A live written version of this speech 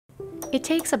It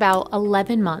takes about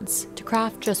 11 months to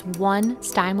craft just one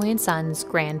Steinway & Sons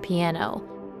grand piano,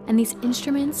 and these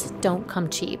instruments don't come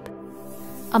cheap.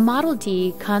 A Model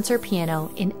D concert piano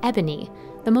in ebony,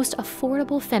 the most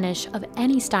affordable finish of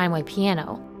any Steinway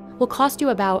piano, will cost you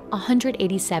about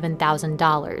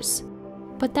 $187,000.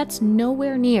 But that's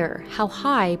nowhere near how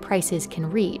high prices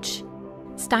can reach.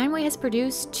 Steinway has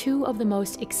produced two of the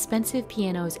most expensive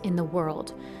pianos in the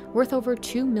world, worth over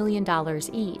 $2 million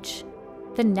each.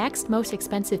 The next most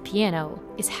expensive piano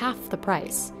is half the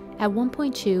price, at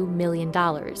 $1.2 million.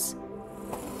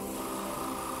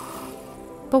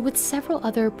 But with several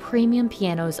other premium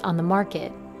pianos on the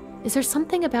market, is there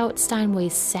something about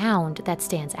Steinway's sound that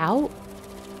stands out?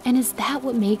 And is that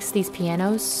what makes these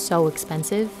pianos so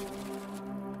expensive?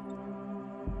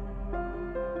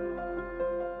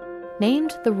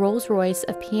 Named the Rolls-Royce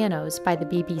of pianos by the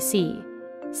BBC,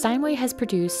 Steinway has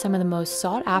produced some of the most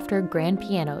sought-after grand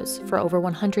pianos for over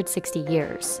 160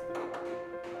 years.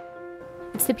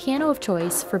 It's the piano of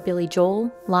choice for Billy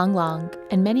Joel, Lang Lang,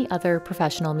 and many other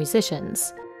professional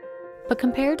musicians. But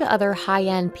compared to other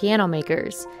high-end piano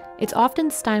makers, it's often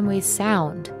Steinway's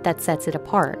sound that sets it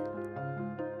apart.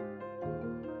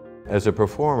 As a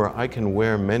performer, I can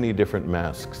wear many different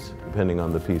masks depending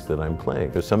on the piece that I'm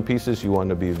playing. There's some pieces you want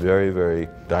to be very, very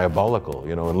diabolical,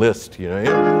 and Liszt,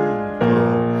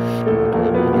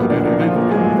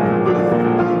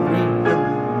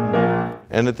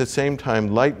 And at the same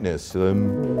time, lightness.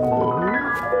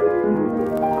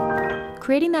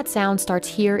 Creating that sound starts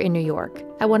here in New York,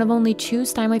 at one of only 2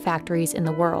 Steinway factories in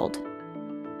the world.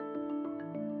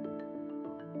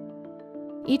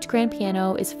 Each grand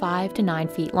piano is 5 to 9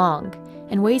 feet long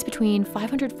and weighs between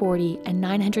 540 and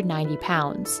 990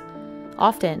 pounds.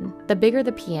 Often, the bigger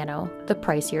the piano, the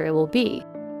pricier it will be.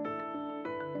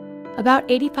 About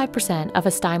 85% of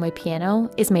a Steinway piano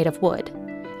is made of wood,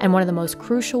 and one of the most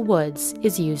crucial woods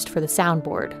is used for the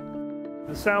soundboard.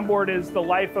 The soundboard is the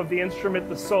life of the instrument,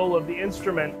 the soul of the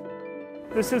instrument.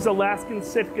 This is Alaskan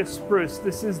Sitka spruce.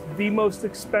 This is the most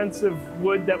expensive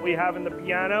wood that we have in the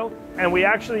piano, and we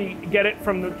actually get it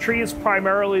from the trees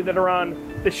primarily that are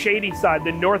on the shady side,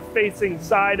 the north-facing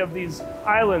side of these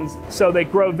islands. So they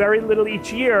grow very little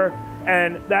each year,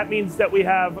 and that means that we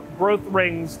have growth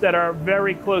rings that are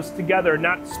very close together,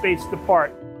 not spaced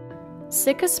apart.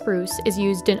 Sitka spruce is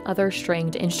used in other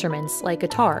stringed instruments like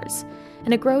guitars,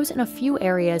 and it grows in a few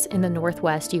areas in the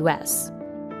northwest US.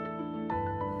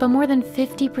 But more than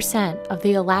 50% of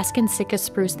the Alaskan Sitka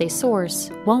spruce they source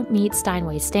won't meet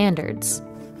Steinway's standards.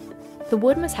 The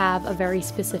wood must have a very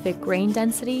specific grain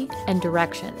density and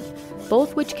direction,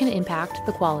 both which can impact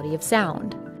the quality of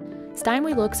sound.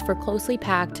 Steinway looks for closely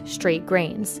packed, straight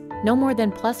grains, no more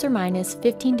than plus or minus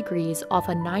 15 degrees off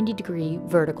a 90-degree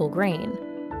vertical grain.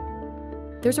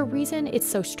 There's a reason it's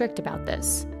so strict about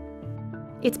this.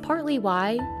 It's partly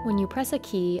why, when you press a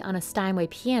key on a Steinway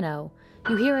piano,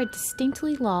 you hear a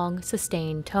distinctly long,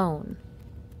 sustained tone.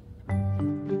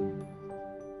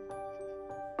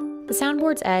 The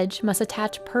soundboard's edge must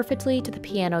attach perfectly to the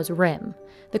piano's rim,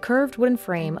 the curved wooden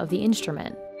frame of the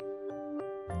instrument.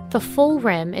 The full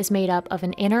rim is made up of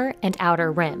an inner and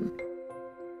outer rim.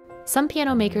 Some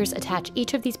piano makers attach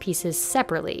each of these pieces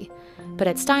separately, but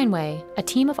at Steinway, a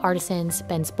team of artisans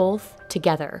bends both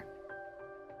together.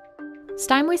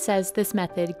 Steinway says this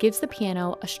method gives the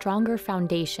piano a stronger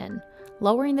foundation,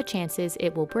 lowering the chances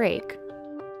it will break.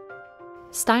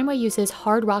 Steinway uses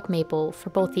hard rock maple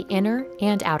for both the inner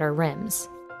and outer rims.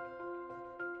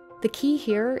 The key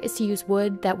here is to use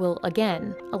wood that will,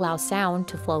 again, allow sound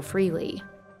to flow freely.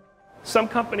 Some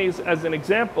companies, as an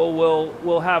example,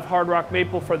 will have hard rock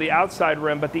maple for the outside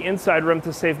rim, but the inside rim,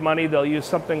 to save money, they'll use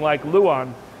something like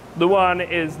Luan. Luan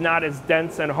is not as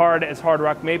dense and hard as hard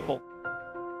rock maple.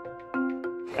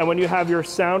 And when you have your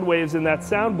sound waves in that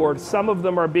soundboard, some of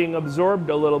them are being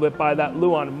absorbed a little bit by that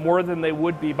Luan, more than they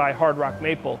would be by hard rock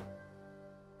maple.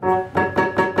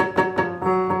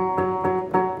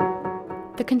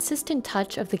 The consistent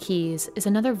touch of the keys is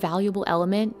another valuable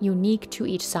element unique to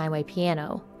each Steinway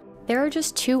piano. There are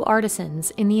just 2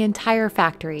 artisans in the entire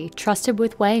factory trusted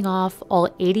with weighing off all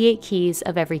 88 keys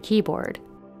of every keyboard.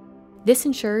 This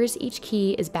ensures each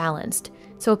key is balanced,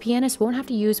 so a pianist won't have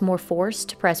to use more force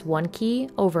to press one key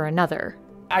over another.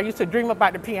 I used to dream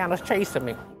about the pianist chasing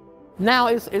me. Now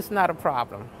it's not a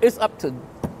problem. It's up to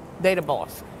they the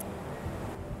boss.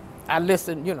 I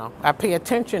listen, I pay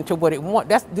attention to what it wants.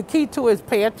 That's the key to it, is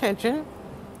pay attention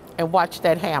and watch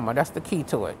that hammer. That's the key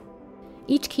to it.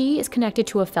 Each key is connected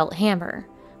to a felt hammer.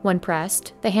 When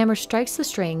pressed, the hammer strikes the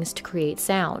strings to create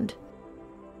sound.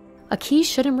 A key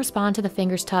shouldn't respond to the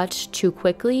finger's touch too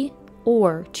quickly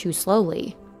or too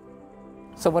slowly.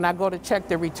 So when I go to check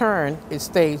the return, it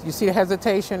stays. You see the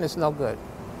hesitation? It's no good.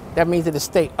 That means it'll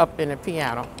stay up in the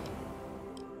piano.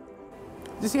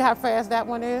 You see how fast that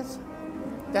one is?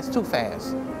 That's too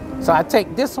fast. So I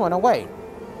take this one away.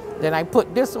 Then I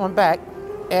put this one back,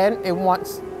 and it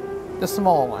wants the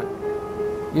small one.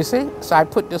 You see? So I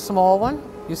put the small one.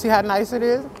 You see how nice it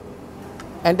is?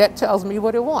 And that tells me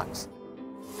what it wants.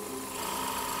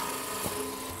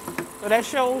 So that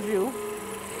shows you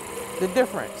the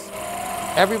difference.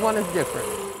 Everyone is different.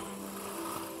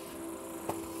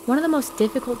 One of the most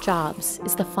difficult jobs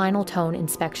is the final tone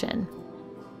inspection.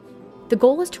 The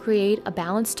goal is to create a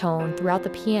balanced tone throughout the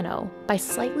piano by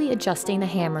slightly adjusting the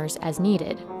hammers as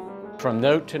needed. From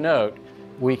note to note,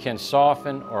 we can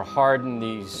soften or harden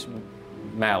these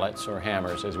mallets, or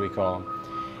hammers as we call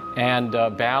them, and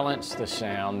balance the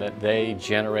sound that they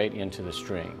generate into the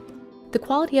string. The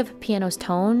quality of a piano's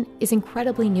tone is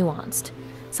incredibly nuanced,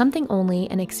 something only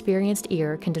an experienced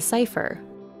ear can decipher.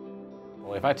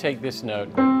 Well, if I take this note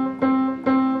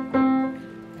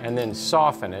and then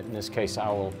soften it, in this case I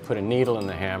will put a needle in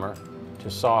the hammer to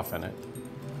soften it,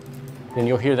 then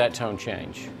you'll hear that tone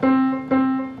change.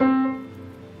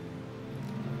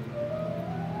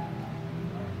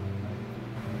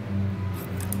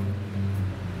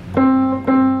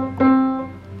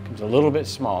 Comes a little bit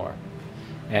smaller.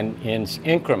 And in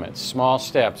increments, small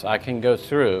steps, I can go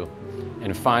through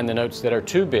and find the notes that are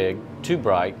too big, too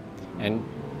bright, and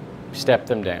step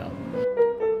them down.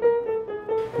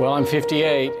 Well, I'm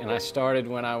 58, and I started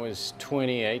when I was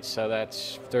 28, so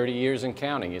that's 30 years and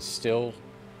counting.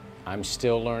 I'm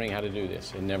still learning how to do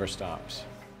this. It never stops.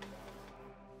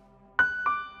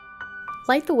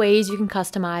 Like the ways you can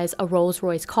customize a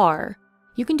Rolls-Royce car,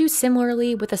 you can do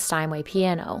similarly with a Steinway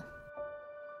piano.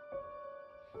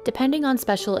 Depending on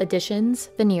special editions,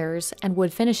 veneers, and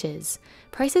wood finishes,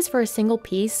 prices for a single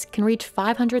piece can reach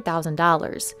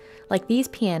 $500,000, like these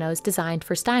pianos designed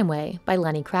for Steinway by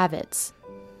Lenny Kravitz.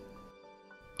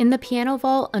 In the piano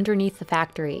vault underneath the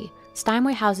factory,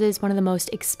 Steinway houses one of the most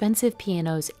expensive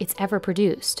pianos it's ever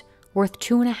produced, worth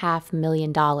 $2.5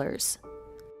 million.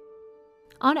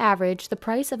 On average, the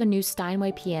price of a new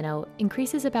Steinway piano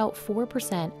increases about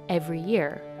 4% every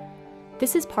year.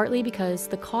 This is partly because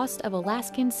the cost of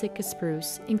Alaskan Sitka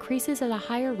spruce increases at a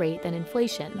higher rate than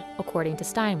inflation, according to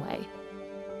Steinway.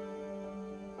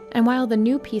 And while the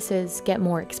new pieces get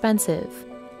more expensive,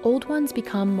 old ones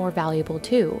become more valuable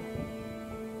too.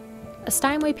 A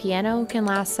Steinway piano can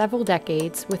last several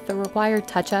decades with the required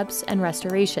touch-ups and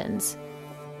restorations.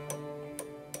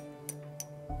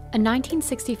 A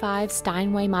 1965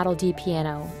 Steinway Model D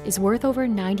piano is worth over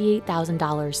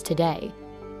 $98,000 today.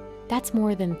 That's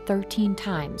more than 13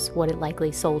 times what it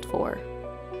likely sold for.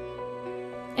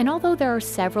 And although there are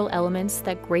several elements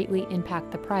that greatly impact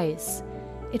the price,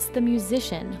 it's the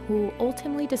musician who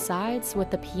ultimately decides what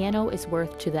the piano is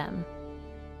worth to them.